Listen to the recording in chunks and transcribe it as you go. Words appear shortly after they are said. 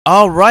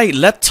Alright,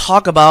 let's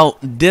talk about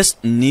this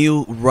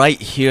new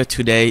right here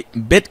today.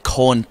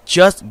 Bitcoin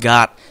just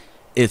got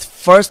its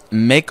first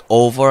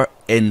makeover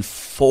in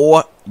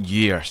 4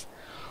 years.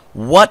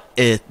 What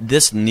is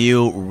this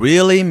new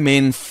really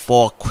mean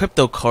for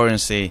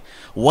cryptocurrency?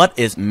 What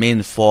is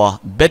mean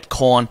for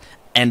Bitcoin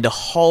and the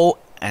whole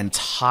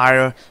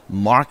entire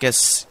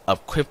markets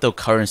of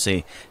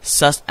cryptocurrency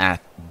such as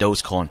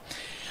Dogecoin?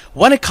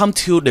 When it comes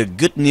to the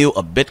good news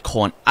of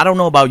Bitcoin, I don't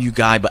know about you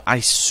guys, but I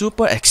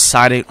super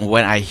excited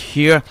when I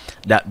hear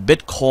that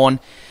Bitcoin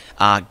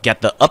get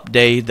the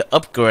update, the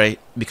upgrade.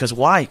 Because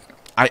why?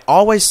 I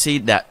always see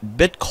that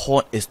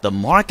Bitcoin is the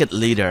market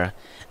leader,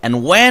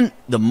 and when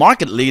the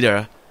market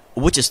leader,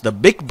 which is the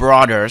big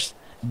brothers,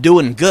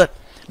 doing good,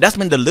 that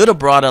means the little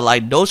brother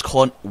like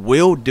Dogecoin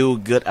will do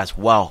good as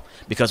well.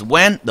 Because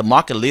when the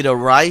market leader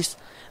rise,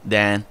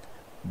 then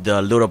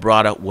the little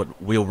brother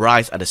will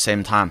rise at the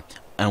same time.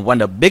 And when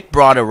the big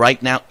brother right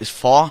now is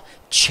fall,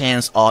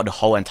 chance of the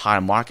whole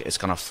entire market is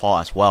gonna fall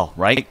as well,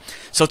 right?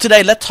 So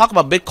today let's talk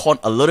about Bitcoin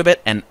a little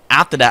bit, and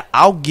after that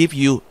I'll give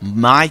you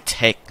my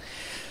take.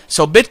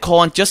 So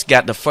Bitcoin just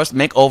got the first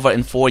makeover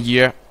in 4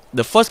 years.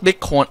 The first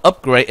Bitcoin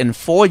upgrade in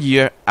 4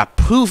 years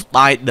approved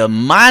by the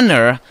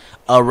miner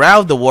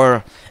around the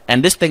world,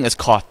 and this thing is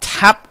called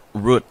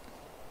Taproot.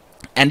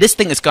 And this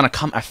thing is gonna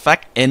come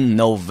effect in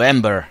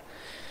November.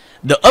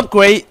 The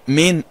upgrade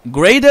means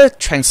greater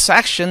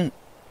transaction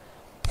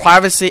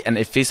privacy and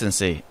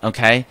efficiency,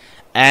 okay,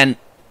 and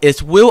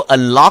it will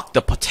unlock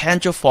the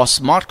potential for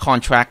smart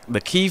contract,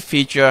 the key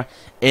feature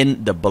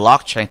in the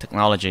blockchain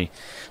technology.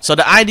 So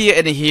the idea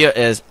in here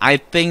is, I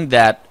think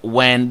that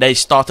when they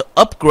start to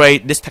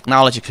upgrade this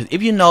technology, because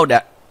if you know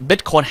that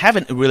Bitcoin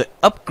haven't really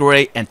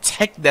upgrade and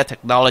take their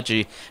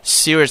technology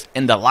serious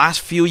in the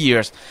last few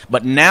years,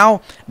 but now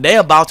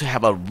they're about to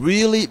have a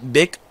really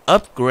big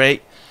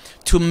upgrade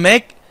to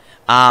make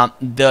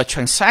the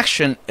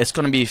transaction is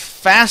going to be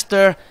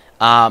faster,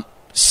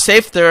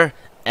 safer,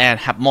 and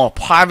have more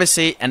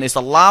privacy, and it's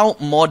allow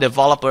more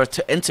developers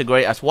to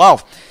integrate as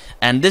well.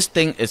 And this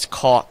thing is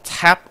called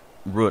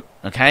Taproot,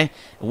 okay,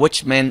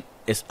 which means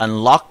it's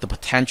unlock the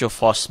potential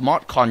for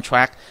smart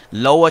contract,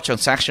 lower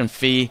transaction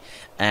fee,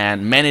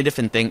 and many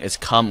different things is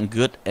come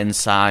good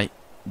inside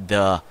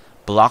the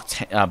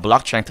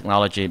blockchain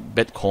technology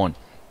Bitcoin.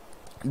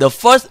 The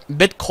first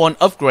Bitcoin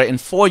upgrade in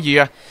 4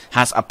 years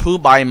has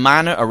approved by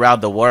miners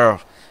around the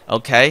world.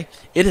 Okay,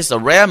 it is a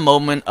rare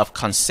moment of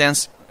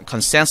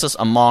consensus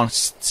among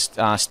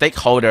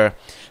stakeholder,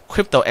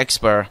 crypto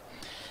expert,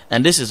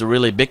 and this is a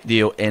really big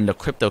deal in the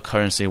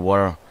cryptocurrency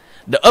world.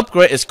 The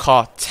upgrade is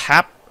called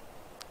Taproot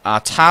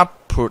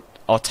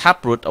or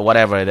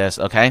whatever it is.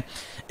 Okay,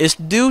 it's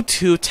due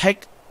to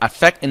take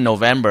effect in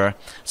November,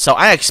 so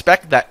I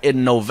expect that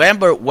in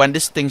November, when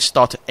this thing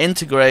start to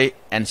integrate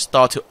and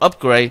start to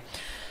upgrade,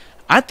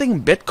 I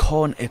think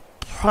Bitcoin it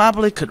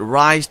probably could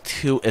rise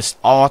to its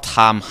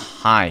all-time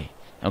high,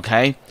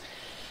 okay,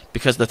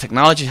 because the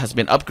technology has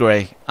been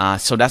upgraded.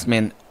 So that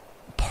means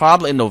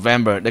probably in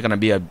November they're gonna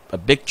be a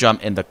big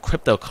jump in the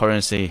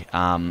cryptocurrency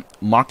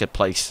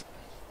marketplace.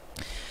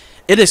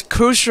 It is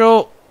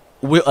crucial,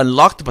 will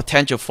unlock the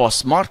potential for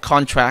smart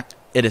contract.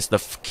 It is the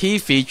key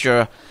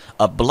feature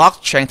of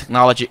blockchain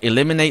technology,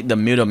 eliminate the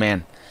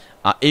middleman,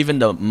 even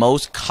the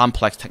most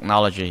complex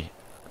technology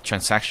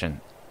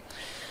transaction.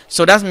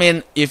 So that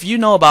means if you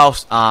know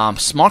about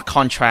smart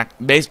contract,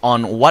 based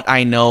on what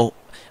I know,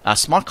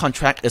 smart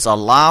contract is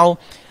allow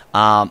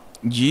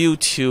you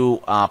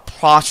to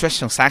process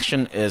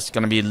transaction is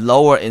going to be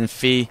lower in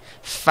fee,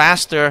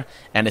 faster,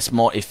 and it's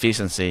more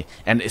efficiency,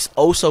 and it's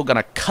also going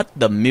to cut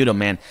the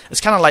middleman.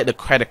 It's kind of like the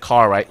credit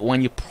card, right?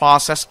 When you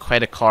process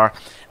credit card,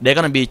 they're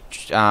going to be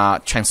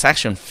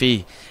transaction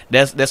fee.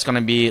 There's going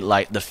to be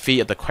like the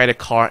fee of the credit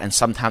card, and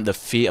sometimes the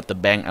fee of the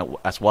bank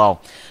as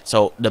well.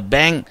 So the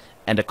bank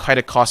and the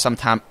credit card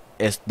sometimes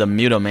is the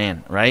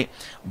middleman, right?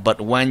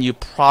 But when you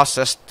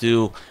process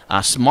through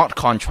smart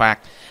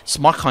contract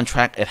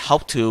it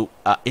helps to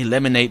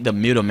eliminate the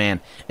middleman.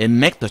 It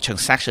makes the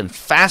transaction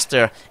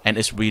faster, and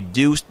it's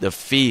reduce the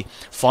fee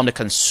from the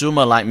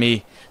consumer like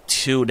me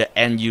to the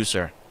end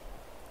user.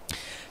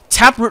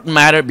 Taproot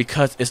matter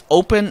because it's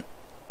open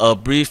a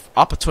brief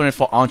opportunity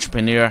for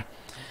entrepreneur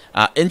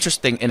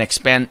interesting in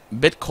expand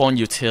Bitcoin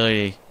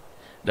utility.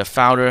 The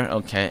founder,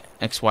 okay,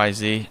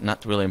 XYZ,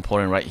 not really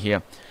important right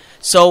here.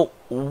 So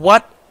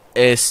what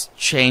is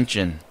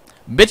changing?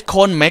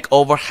 Bitcoin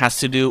makeover has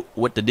to do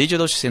with the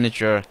digital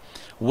signature,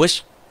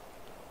 which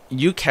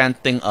you can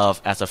think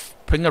of as a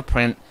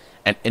fingerprint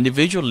an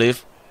individual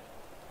leave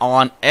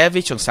on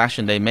every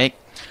transaction they make.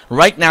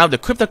 Right now, the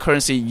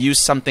cryptocurrency use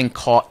something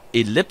called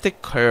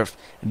elliptic curve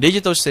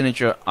digital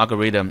signature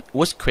algorithm,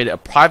 which created a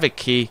private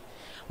key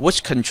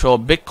which control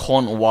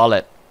Bitcoin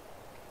wallet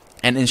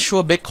and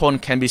ensure Bitcoin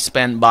can be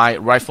spent by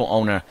rightful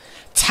owner.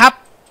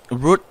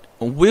 Taproot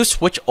will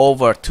switch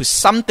over to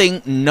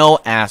something known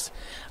as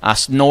a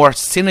snore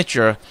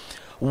signature,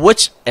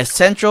 which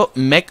essentially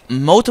make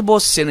multiple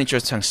signature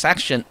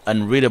transaction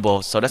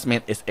unreadable. So that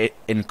means it's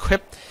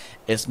encrypt,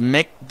 it's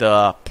make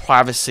the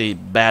privacy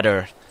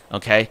better.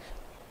 Okay,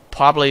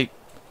 probably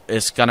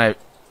is gonna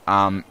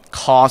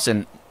cause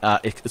and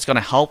it's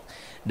gonna help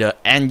the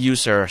end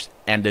users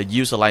and the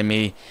user like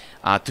me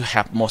to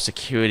have more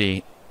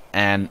security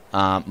and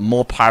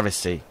more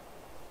privacy.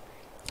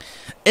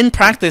 In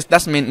practice,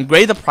 that means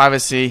greater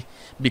privacy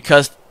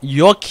because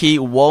your key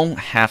won't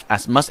have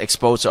as much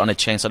exposure on the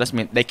chain. So that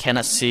means they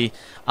cannot see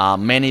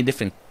many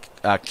different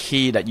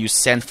key that you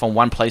send from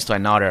one place to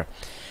another.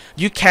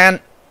 You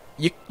kind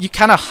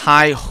of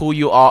hide who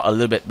you are a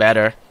little bit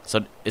better,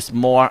 so it's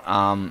more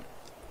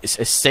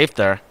it's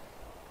safer.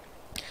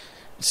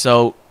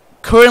 So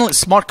currently,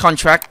 smart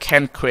contract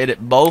can create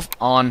it both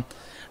on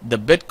the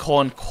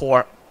Bitcoin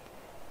core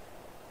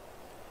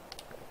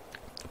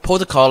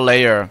protocol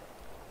layer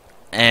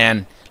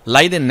and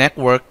Lightning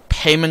Network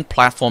payment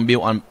platform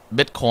built on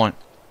Bitcoin,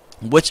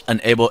 which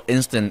enable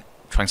instant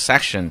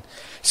transaction.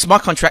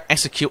 Smart contract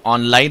execute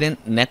on Lightning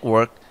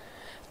Network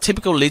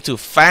typically lead to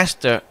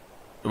faster.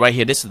 Right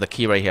here, this is the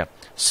key right here.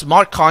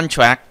 Smart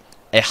contract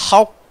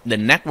help the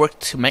network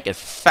to make it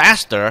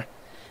faster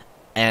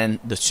and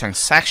the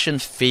transaction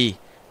fee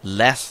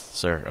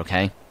lesser.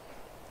 Okay.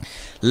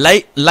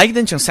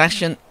 Lightning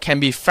transaction can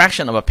be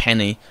fraction of a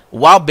penny,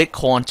 while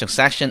Bitcoin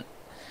transaction.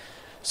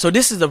 So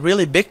this is a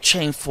really big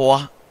change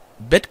for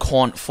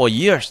Bitcoin for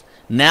years.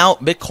 Now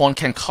Bitcoin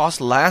can cost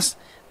less,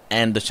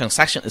 and the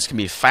transaction is can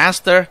be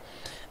faster.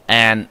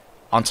 And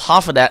on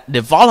top of that,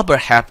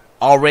 developers have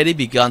already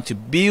begun to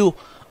build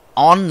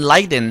on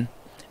Lightning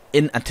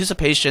in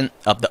anticipation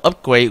of the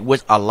upgrade,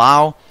 which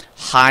allow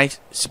high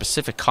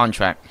specific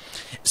contract.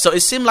 So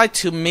it seemed like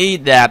to me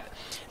that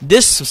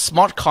this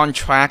smart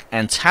contract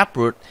and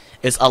Taproot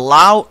is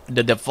allow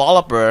the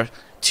developer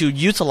to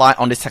utilize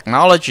on this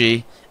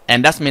technology,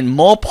 and that means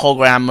more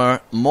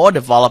programmer, more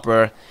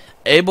developer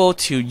able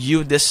to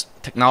use this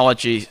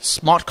technology,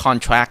 smart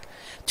contract,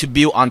 to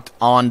build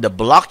on the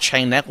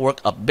blockchain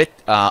network of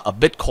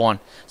Bitcoin.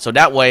 So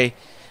that way,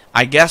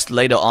 I guess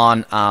later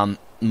on,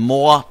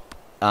 more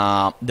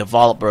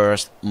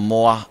developers,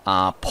 more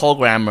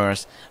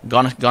programmers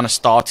gonna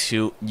start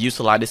to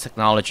utilize this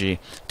technology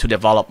to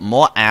develop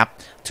more app,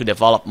 to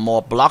develop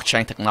more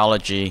blockchain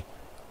technology.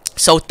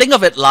 So think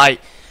of it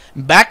like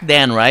back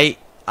then, right?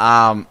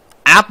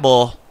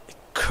 Apple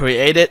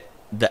created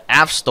the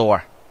App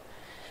Store,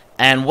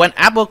 and when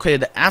Apple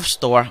created the App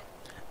Store,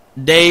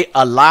 they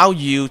allow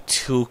you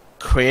to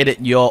create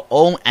your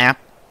own app.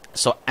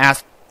 So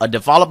as a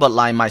developer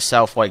like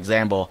myself, for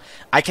example,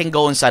 I can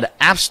go inside the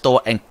App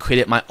Store and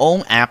create my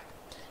own app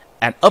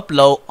and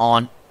upload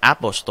on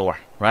Apple Store,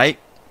 right?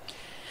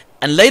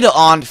 And later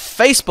on,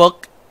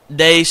 Facebook,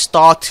 they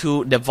start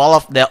to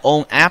develop their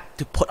own app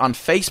to put on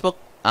Facebook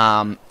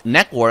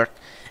network,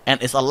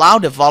 and it's allow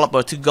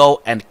developer to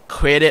go and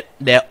create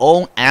their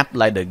own app,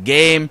 like the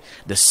game,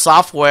 the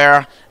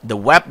software, the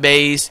web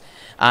base,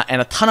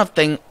 and a ton of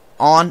things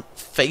on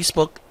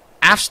Facebook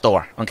App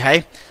Store.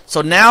 Okay,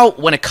 so now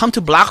when it comes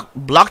to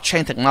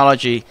blockchain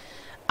technology,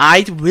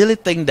 I really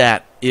think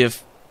that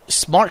if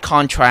smart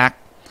contract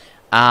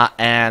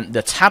and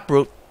the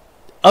Taproot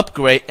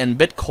upgrade in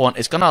Bitcoin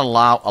is going to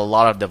allow a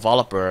lot of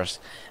developers,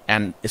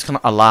 and it's going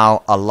to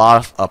allow a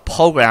lot of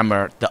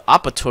programmers the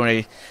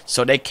opportunity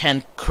so they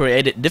can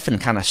create a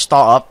different kind of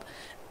startup,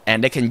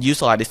 and they can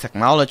utilize this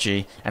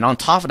technology. And on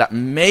top of that,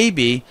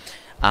 maybe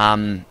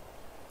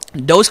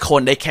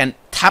Dogecoin, they can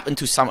tap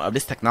into some of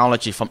this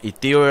technology from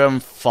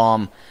Ethereum,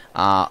 from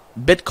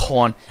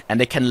Bitcoin, and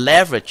they can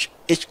leverage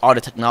each other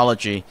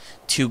technology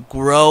to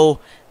grow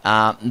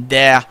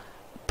their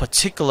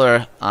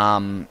particular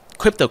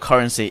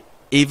cryptocurrency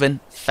even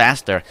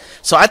faster.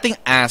 So I think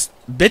as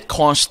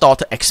Bitcoin start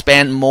to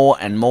expand more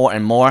and more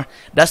and more,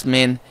 that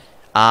means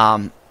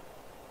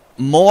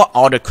more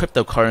other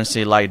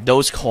cryptocurrency like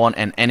Dogecoin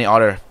and any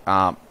other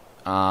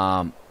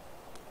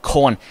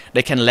coin,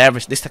 they can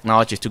leverage this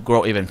technology to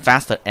grow even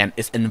faster, and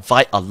it's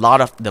invite a lot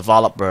of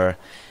developer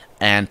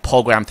and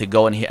program to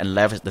go in here and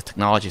leverage the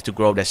technology to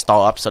grow their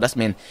startup. So that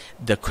means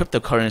the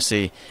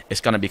cryptocurrency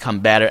is going to become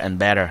better and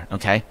better,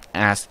 okay,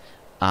 as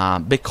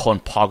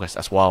Bitcoin progress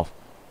as well.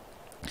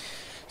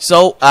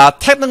 So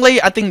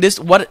technically, I think this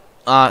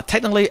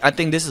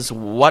is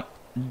what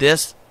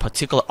this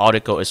particular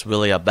article is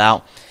really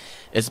about.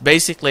 It's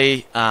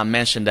basically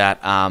mentioned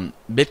that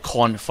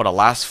Bitcoin for the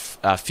last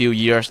few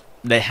years,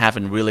 they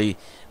haven't really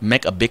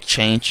make a big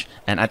change,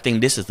 and I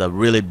think this is a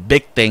really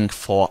big thing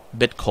for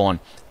Bitcoin,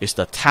 is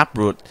the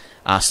Taproot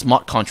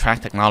smart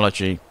contract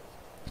technology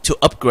to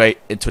upgrade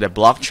into the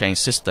blockchain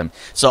system.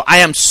 So I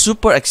am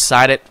super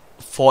excited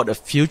for the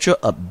future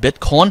of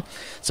Bitcoin.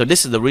 So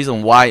this is the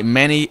reason why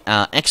many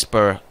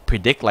experts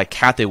predict, like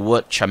Cathy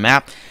Wood,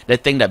 Chamap, they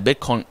think that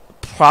Bitcoin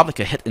probably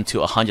could hit into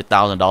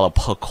 $100,000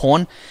 per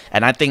coin.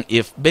 And I think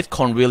if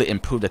Bitcoin really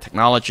improve the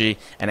technology,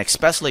 and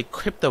especially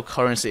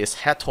cryptocurrency is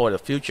head toward the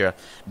future,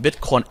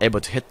 Bitcoin able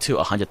to hit to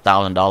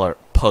 $100,000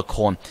 per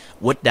coin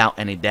without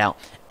any doubt.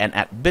 And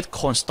as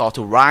Bitcoin start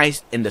to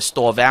rise in the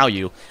store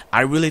value,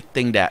 I really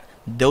think that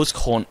those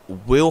coins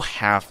will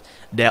have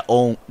their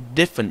own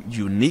different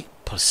unique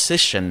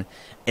position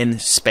in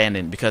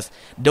spending, because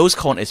those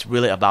coin is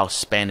really about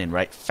spending,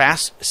 right?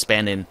 Fast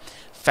spending,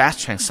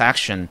 fast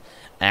transaction,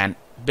 and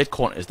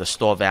Bitcoin is the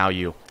store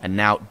value, and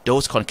now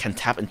Dogecoin can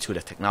tap into the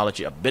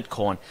technology of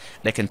Bitcoin.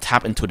 They can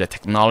tap into the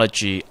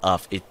technology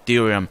of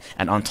Ethereum,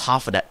 and on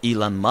top of that,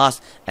 Elon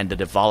Musk and the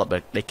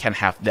developer, they can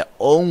have their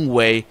own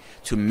way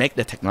to make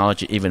the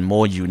technology even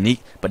more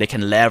unique, but they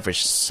can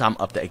leverage some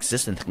of the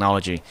existing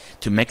technology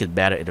to make it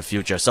better in the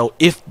future. So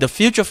if the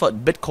future for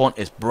Bitcoin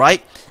is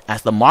bright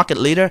as the market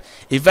leader,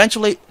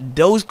 eventually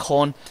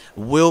Dogecoin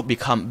will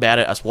become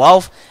better as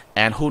well,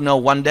 and who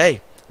knows, one day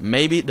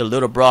maybe the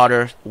little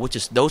brother, which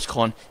is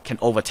Dogecoin, can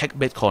overtake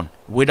Bitcoin.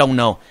 We don't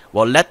know.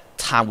 Well, let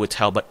time will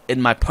tell. But in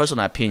my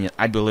personal opinion,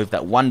 I believe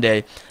that one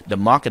day the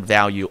market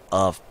value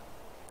of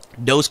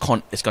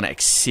Dogecoin is going to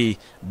exceed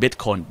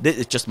Bitcoin. This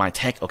is just my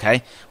take,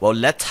 okay? Well,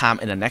 let time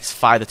in the next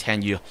 5 to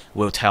 10 years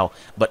will tell.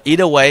 But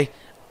either way,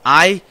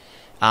 I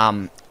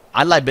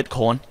like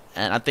Bitcoin.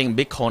 And I think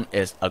Bitcoin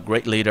is a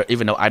great leader,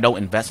 even though I don't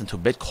invest into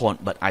Bitcoin.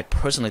 But I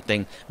personally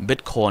think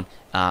Bitcoin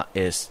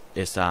is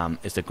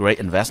a great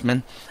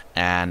investment,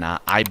 and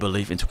I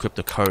believe into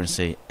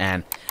cryptocurrency.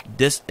 And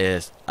this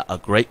is a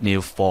great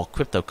news for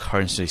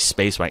cryptocurrency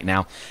space right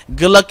now.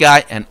 Good luck,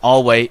 guys, and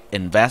always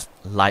invest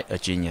like a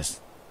genius.